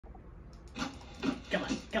Come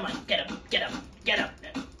on, come on, get up, get up, get up.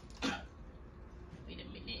 Wait a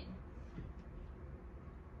minute.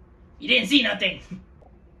 You didn't see nothing.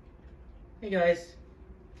 Hey guys,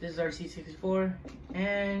 this is RC64,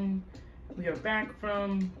 and we are back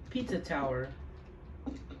from Pizza Tower.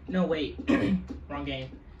 No, wait, wrong game.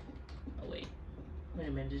 Oh wait a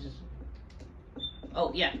minute, this is...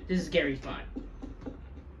 Oh yeah, this is Gary's mod.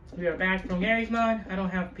 We are back from Gary's mod. I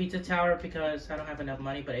don't have Pizza Tower because I don't have enough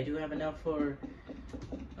money, but I do have enough for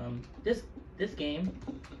this game.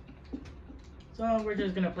 So we're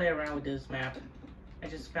just gonna play around with this map. I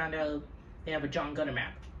just found out they have a John Gunner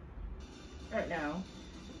map right now.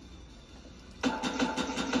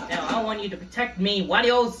 Now I want you to protect me,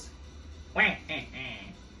 Wadios. Here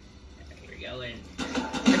we go and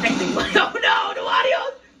protect me. Oh no, the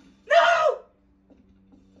Wadios! No!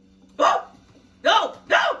 Oh! No!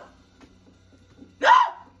 No! No!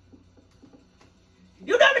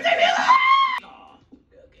 You never take me alive! Oh,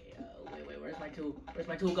 okay, wait, where's my tool? Where's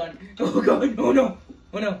my tool gun? Oh god, oh no!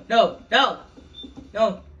 Oh no, no, no!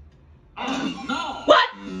 No! Oh no! What?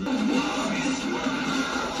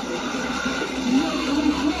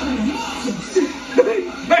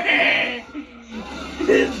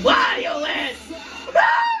 This is Wario Land!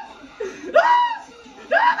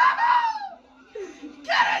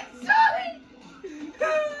 Get it, Sonic!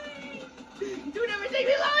 You never take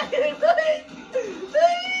me alive! Please!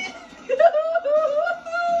 Please!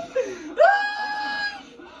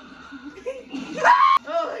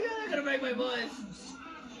 Oh my god, I'm gonna break my voice!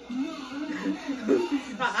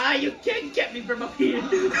 You can't get me from up here!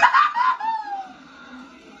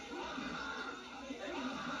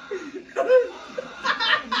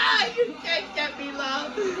 You can't get me,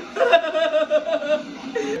 love!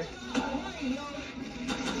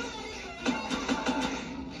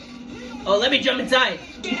 Oh, let me jump inside!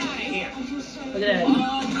 Get out of here! Look at that. Oh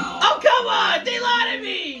no! Oh, come on! They lied to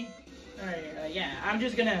me! Alright, yeah, I'm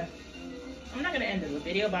not gonna end the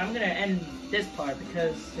video, but I'm gonna end this part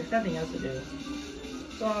because there's nothing else to do.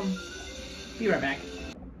 So, be right back.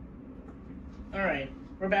 Alright,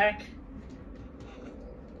 we're back.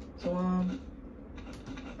 So,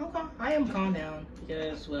 okay, I am calmed down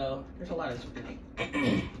because, well, there's a lot of screaming.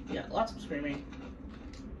 Yeah, lots of screaming.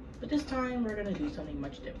 But this time, we're gonna do something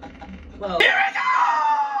much different. Well, here we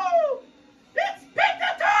go! It's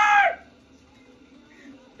Pizza Tower!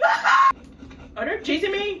 Are they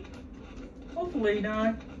chasing me? Hopefully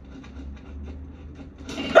not.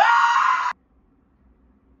 Ah!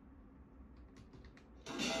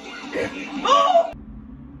 Oh!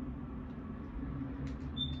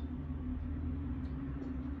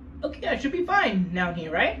 Okay, I should be fine down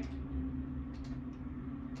here, right?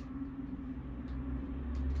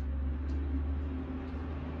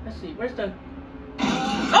 Let's see, where's the...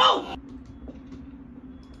 Oh!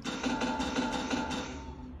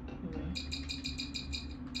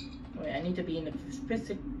 Wait, I need to be in a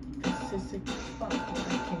specific spot where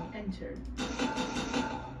I can enter.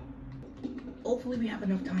 Hopefully we have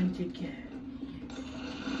enough time to get...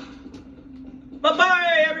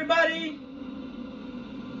 Bye-bye, everybody!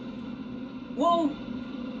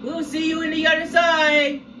 We'll see you in the other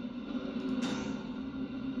side!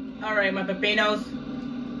 Alright, my pepinos.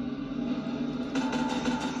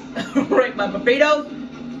 Alright, my pepinos.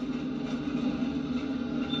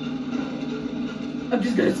 I'm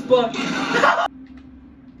just gonna spawn.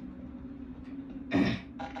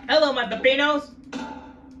 Hello, my pepinos.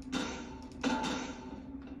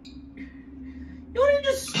 You wanna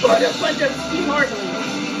just spawn a bunch of Steve Hartley?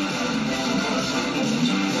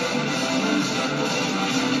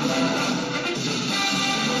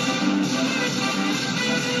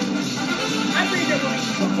 I'm pretty sure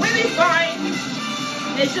it's completely fine.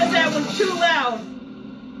 It's just that it was too loud.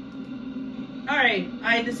 Alright,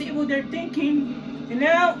 I disabled their thinking, and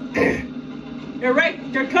now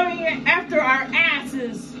they're coming after our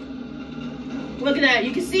asses. Look at that,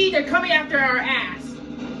 you can see they're coming after our ass.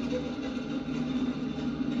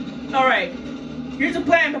 Alright, here's the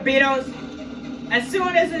plan, Papitos. As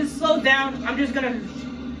soon as it slows down, I'm just gonna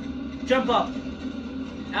jump up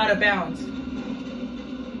out of bounds.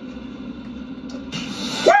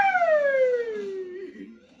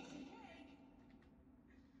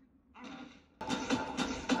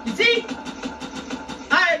 You see?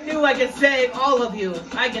 I knew I could save all of you.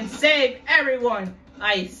 I can save everyone.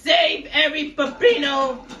 I save every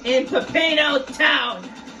Pepino in Pepino Town.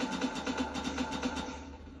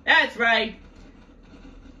 That's right.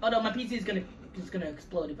 Although my PC is gonna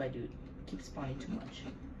explode if I do keep spawning too much.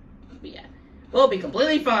 But yeah, we'll be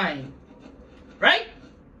completely fine. Right?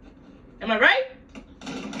 Am I right?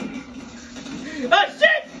 Oh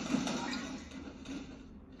shit!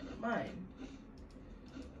 Never mind.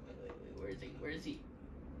 Where is he?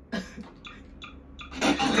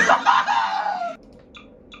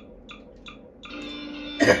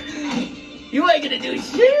 You ain't gonna do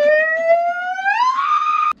shit!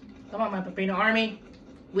 Come on, my Pepino army.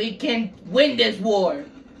 We can win this war.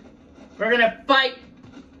 We're gonna fight.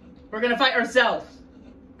 We're gonna fight ourselves.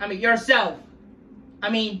 I mean, yourself. I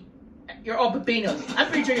mean, you're all Pepinos. I'm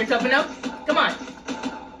pretty sure you're tough enough. Come on.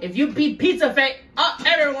 If you beat Pizza Face,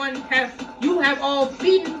 you have all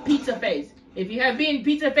beaten Pizza Face. If you have beaten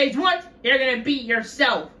Pizza Face once, you're gonna beat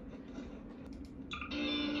yourself.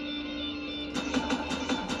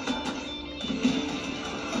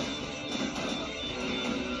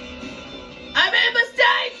 I made a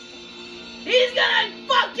mistake! He's gonna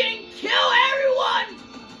fucking kill everyone!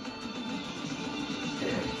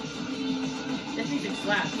 This music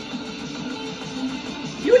slaps.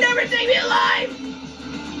 You never take me alive!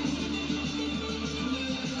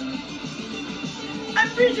 I'm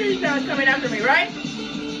pretty sure he's not coming after me, right?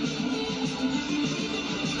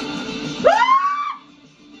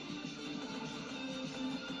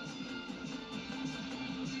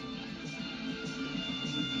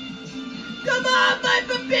 Come on, my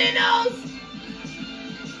Pepinos!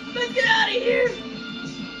 Let's get out of here!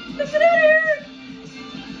 Let's get out of here!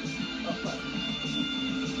 Oh, fuck.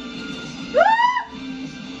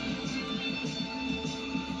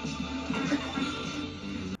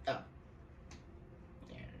 Oh.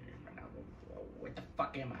 Where the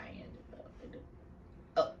fuck am I?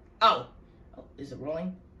 Oh, is it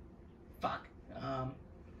rolling? Fuck. I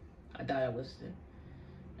thought it was.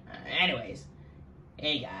 Anyways.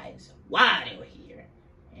 Hey guys, Wario here,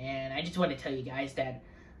 and I just want to tell you guys that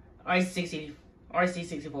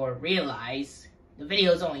RC64 realized the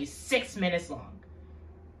video is only 6 minutes long,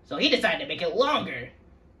 so he decided to make it longer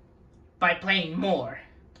by playing more.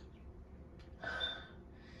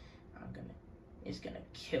 It's gonna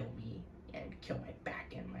kill me and kill my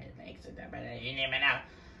back and my legs and that. But you never know.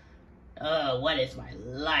 What is my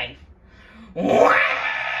life?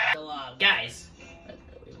 So, guys.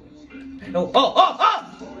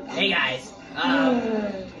 Oh! Hey guys,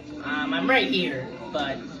 I'm right here,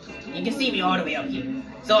 but you can see me all the way up here.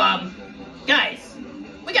 So, guys,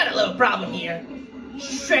 we got a little problem here.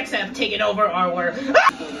 Shreks have taken over our world.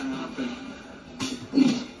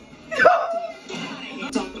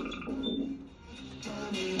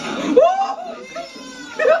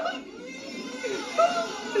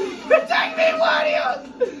 Protect me, Wario!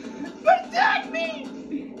 Protect me!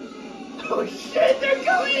 Oh shit, they're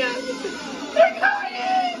going in! They're going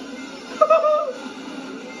in! Oh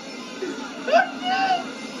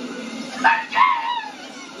shit!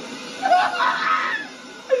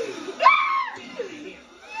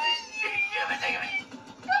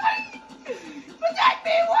 Protect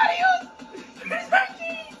me, Wario! Protect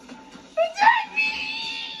me! Protect me!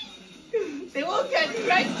 They won't catch me,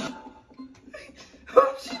 right?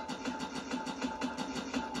 Oh shit!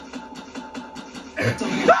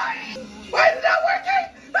 Why is it not working?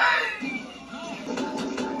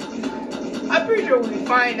 I'm pretty sure we'll be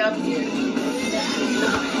fine up here.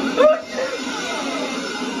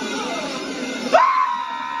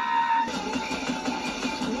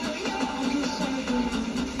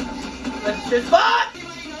 Let's just spot!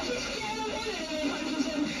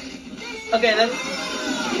 Okay, let's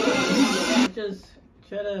just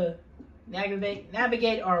try to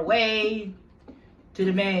navigate our way to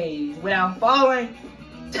the maze without falling.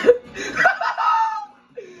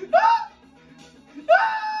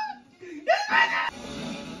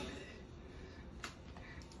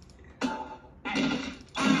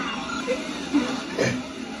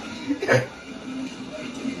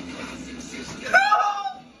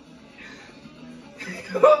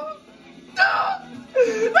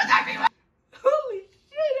 Holy shit!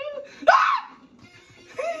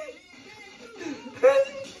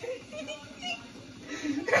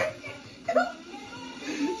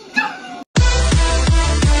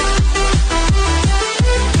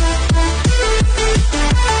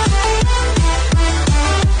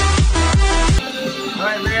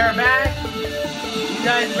 Alright, we are back. You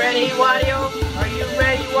guys ready, Wario? Are you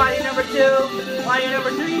ready, Wario number 2? Wario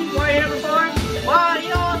number 3? Wario number 4?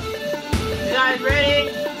 Wario! You guys ready?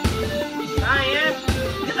 I am.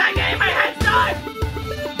 Because I gave my head start!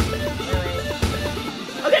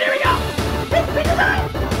 Okay, there we go! It's design!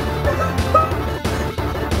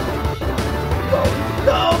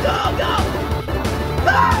 Go, go, go!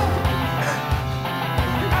 Ah!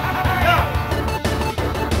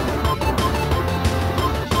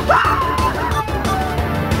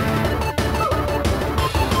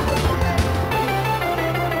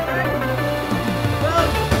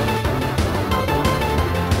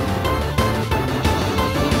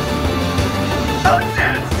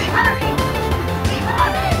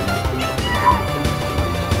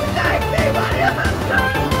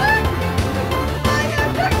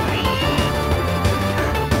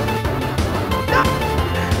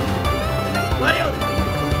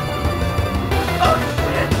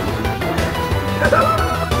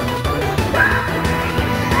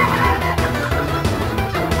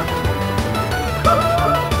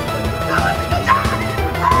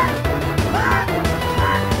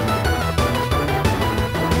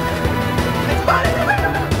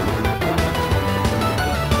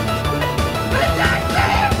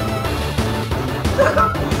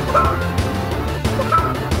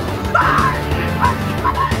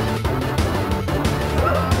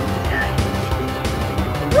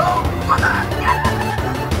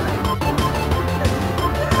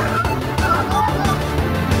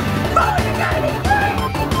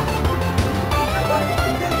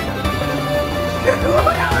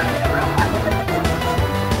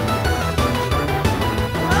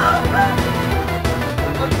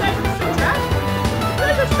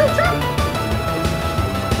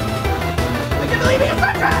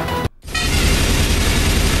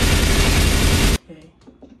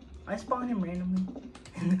 I spawned him randomly.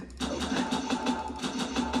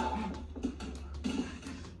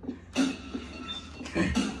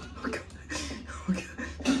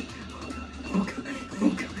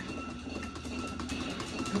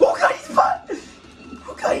 Oh god, he's fun!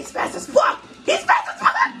 Oh god, he's fast as fuck! He's fast as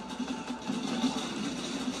fuck!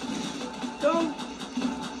 Go!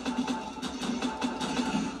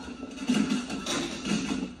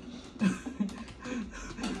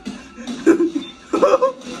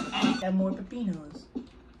 Have more pepinos.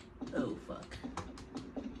 Oh fuck.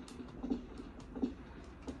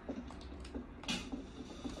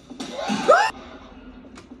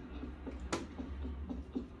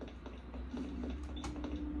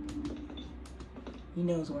 He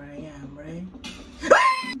knows where I am, right?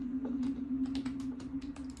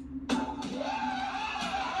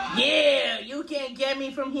 Yeah, you can't get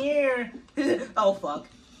me from here. Oh fuck.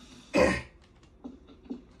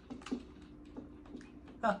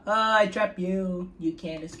 I trap you. You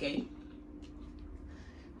can't escape.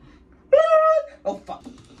 Oh fuck.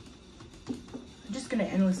 I'm just gonna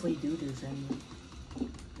endlessly do this and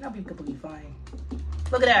I'll be completely fine.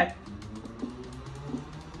 Look at that.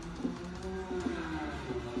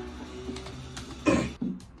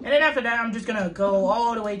 And then after that, I'm just gonna go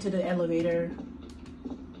all the way to the elevator.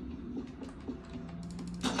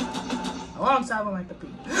 Alongside with my puppy.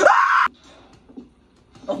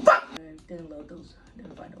 Oh fuck! I didn't load those. I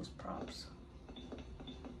didn't find those props.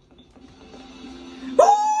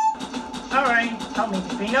 Alright, help me,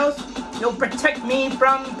 Pepinos. You'll protect me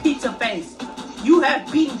from Pizza Face. You have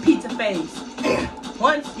beaten Pizza Face.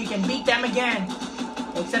 Once, you can beat them again.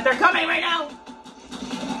 Except they're coming right now.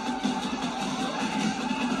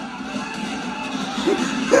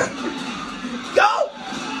 Go!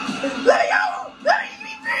 Let me go! Let me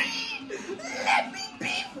be free! Let me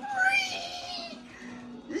be free!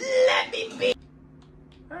 Let me be...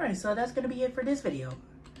 Alright, so that's gonna be it for this video.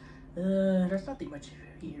 There's nothing much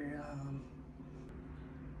here.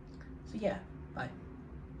 So yeah, bye.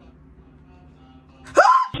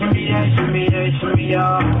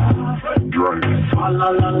 Drink. La la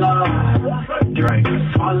la la. Drink.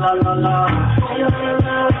 La la la la.